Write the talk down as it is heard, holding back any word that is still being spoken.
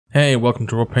Hey, welcome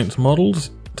to Raw Paints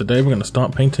Models. Today we're going to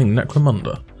start painting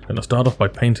Necromunda. I'm going to start off by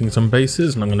painting some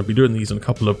bases, and I'm going to be doing these in a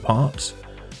couple of parts.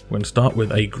 We're going to start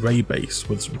with a grey base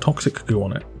with some Toxic Goo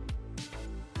on it.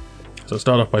 So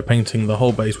start off by painting the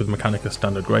whole base with Mechanica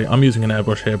Standard Grey. I'm using an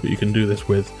airbrush here, but you can do this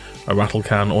with a rattle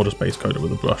can or just base coat it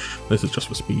with a brush. This is just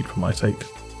for speed for my sake.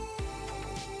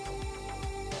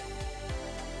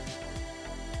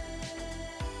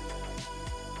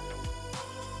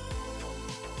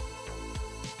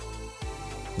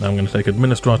 Now I'm going to take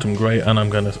Administratum Grey and I'm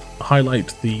going to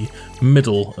highlight the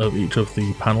middle of each of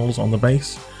the panels on the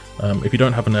base. If you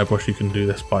don't have an airbrush, you can do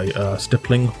this by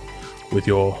stippling with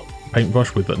your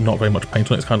paintbrush with not very much paint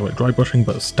on it. It's kind of like dry brushing,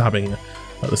 but stabbing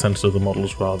at the centres of the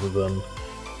models rather than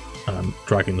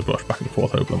dragging the brush back and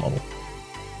forth over the model.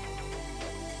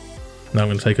 Now I'm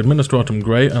going to take Administratum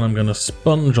Grey and I'm going to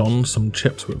sponge on some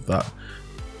chips with that.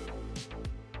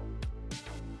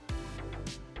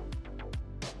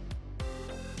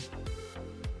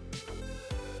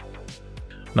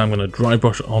 Now I'm going to dry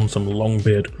brush on some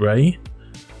Longbeard Grey.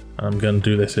 I'm going to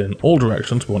do this in all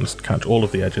directions. We want to catch all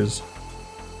of the edges.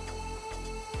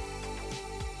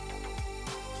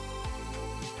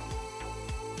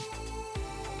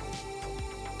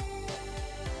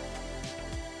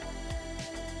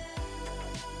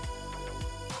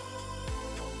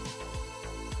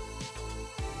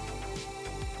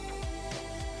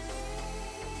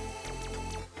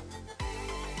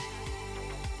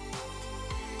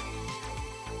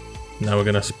 Now we're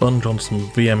going to sponge on some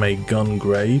VMA Gun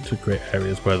Grey to create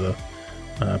areas where the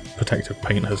protective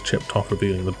paint has chipped off,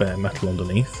 revealing the bare metal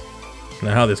underneath.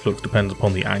 Now how this looks depends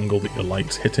upon the angle that your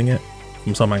light's hitting it.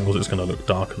 From some angles it's going to look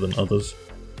darker than others.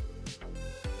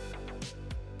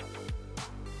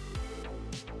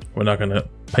 We're now going to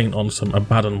paint on some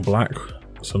Abaddon Black,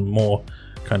 some more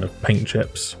kind of paint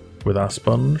chips with our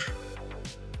sponge.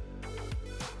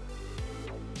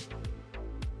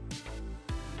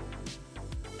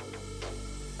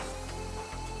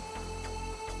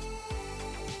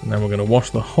 Now we're going to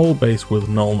wash the whole base with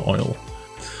Nuln Oil.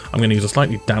 I'm going to use a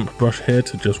slightly damp brush here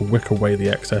to just wick away the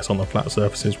excess on the flat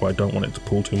surfaces where I don't want it to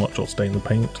pull too much or stain the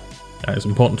paint. And it's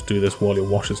important to do this while your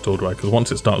wash is still dry, because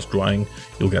once it starts drying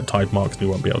you'll get tide marks and you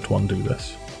won't be able to undo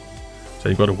this. So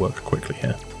you've got to work quickly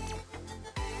here.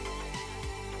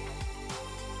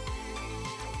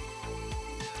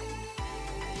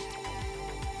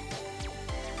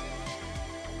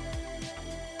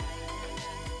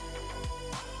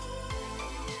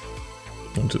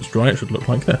 Once it's dry, it should look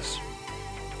like this.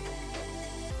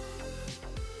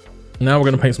 Now we're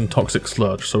going to paint some Toxic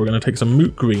Sludge. So we're going to take some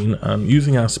Moot Green and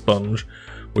using our sponge,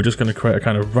 we're just going to create a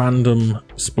kind of random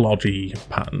splodgy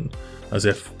pattern, as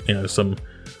if, you know, some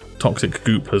toxic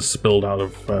goop has spilled out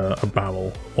of a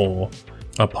barrel or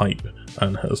a pipe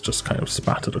and has just kind of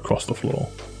spattered across the floor.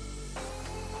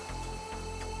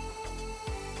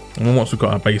 And then once we've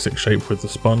got our basic shape with the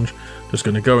sponge, just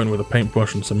going to go in with a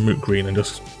paintbrush and some Moot Green and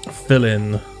just fill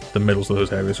in the middles of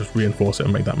those areas, just reinforce it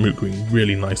and make that Moot Green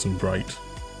really nice and bright.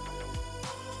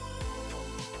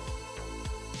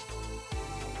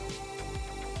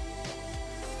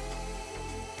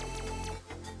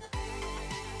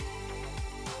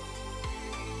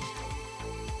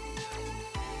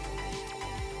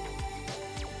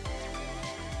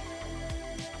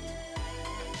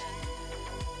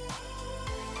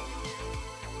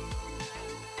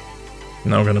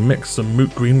 Now we're going to mix some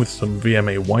Moot Green with some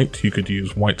VMA White. You could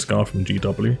use White Scar from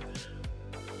GW.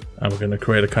 And we're going to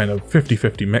create a kind of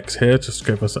 50-50 mix here, just to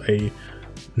give us a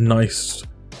nice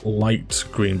light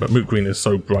green, but Moot Green is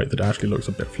so bright that it actually looks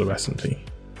a bit fluorescent-y.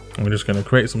 And we're just going to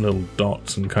create some little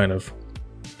dots and kind of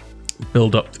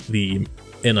build up the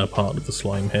inner part of the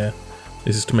slime here.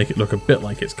 This is to make it look a bit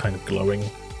like it's kind of glowing.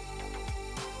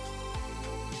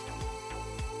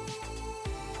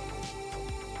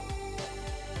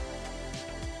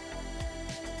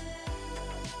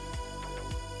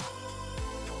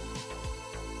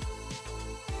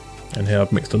 And here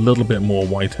I've mixed a little bit more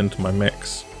white into my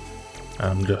mix.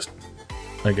 I'm just,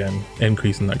 again,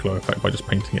 increasing that glow effect by just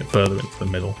painting it further into the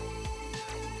middle.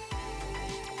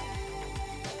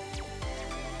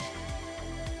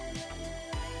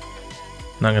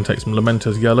 Now I'm going to take some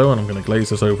Lamenter's Yellow and I'm going to glaze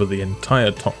this over the entire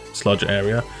top sludge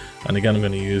area. And again I'm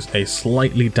going to use a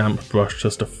slightly damp brush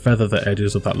just to feather the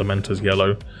edges of that Lamenter's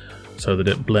Yellow so that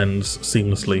it blends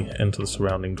seamlessly into the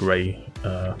surrounding grey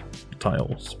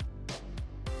tiles.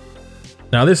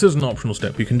 Now this is an optional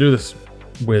step. You can do this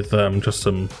with just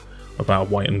some of our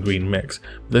white and green mix.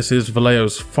 This is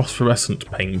Vallejo's phosphorescent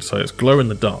paint, so it's glow in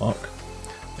the dark.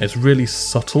 It's really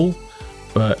subtle,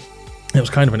 but it was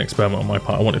kind of an experiment on my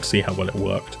part. I wanted to see how well it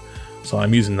worked. So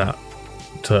I'm using that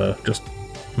to just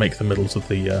make the middles of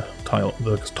the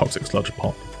the toxic sludge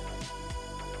pop.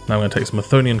 Now I'm going to take some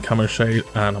Athonian Camo Shade,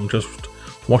 and I'm just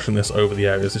washing this over the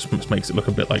areas. This makes it look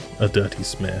a bit like a dirty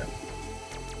smear.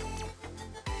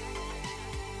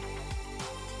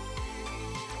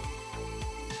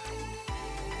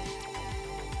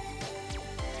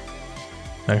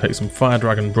 Now I'm going to take some Fire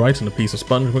Dragon Bright and a piece of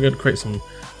sponge. We're going to create some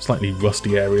slightly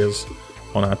rusty areas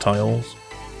on our tiles.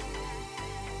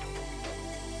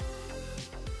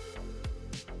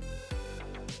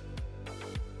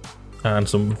 And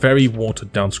some very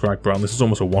watered down Scrag Brown. This is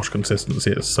almost a wash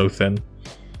consistency, it's so thin.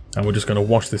 And we're just going to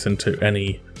wash this into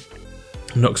any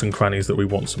nooks and crannies that we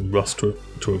want some rust to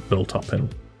have built up in.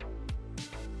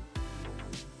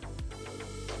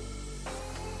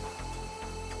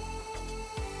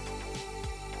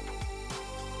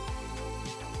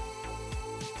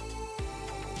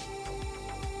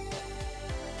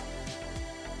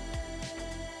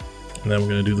 And then we're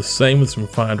going to do the same with some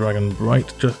Fire Dragon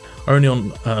Bright, just only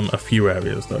on a few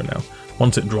areas though now.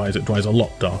 Once it dries a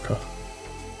lot darker.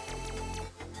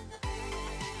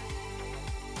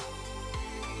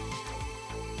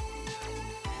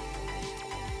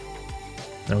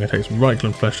 Now we're going to take some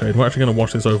Reichland Flesh Shade. We're actually going to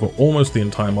wash this over almost the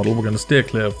entire model. We're going to steer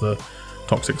clear of the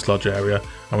toxic sludge area,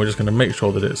 and we're just going to make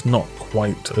sure that it's not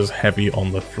quite as heavy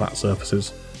on the flat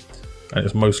surfaces, and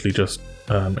it's mostly just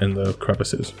in the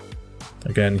crevices.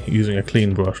 Again, using a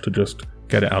clean brush to just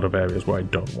get it out of areas where I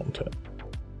don't want it.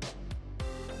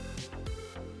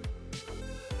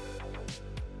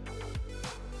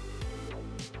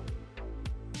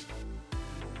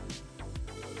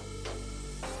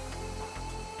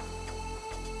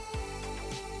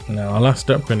 Now our last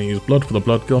step, we're going to use blood for the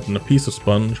blood god and a piece of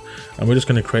sponge, and we're just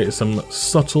going to create some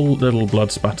subtle little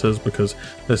blood spatters because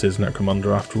this is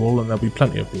Necromunda after all, and there'll be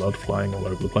plenty of blood flying all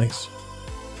over the place.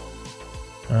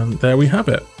 And there we have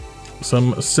it.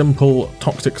 Some simple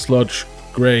toxic sludge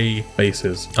grey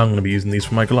bases. I'm going to be using these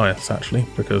for my Goliaths actually,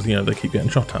 because you know they keep getting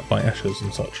shot at by Eshers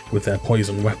and such with their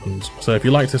poison weapons. So if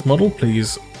you like this model,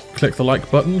 please click the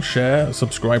like button, share,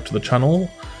 subscribe to the channel,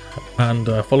 and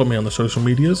follow me on the social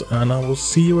medias, and I will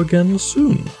see you again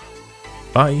soon.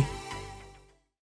 Bye.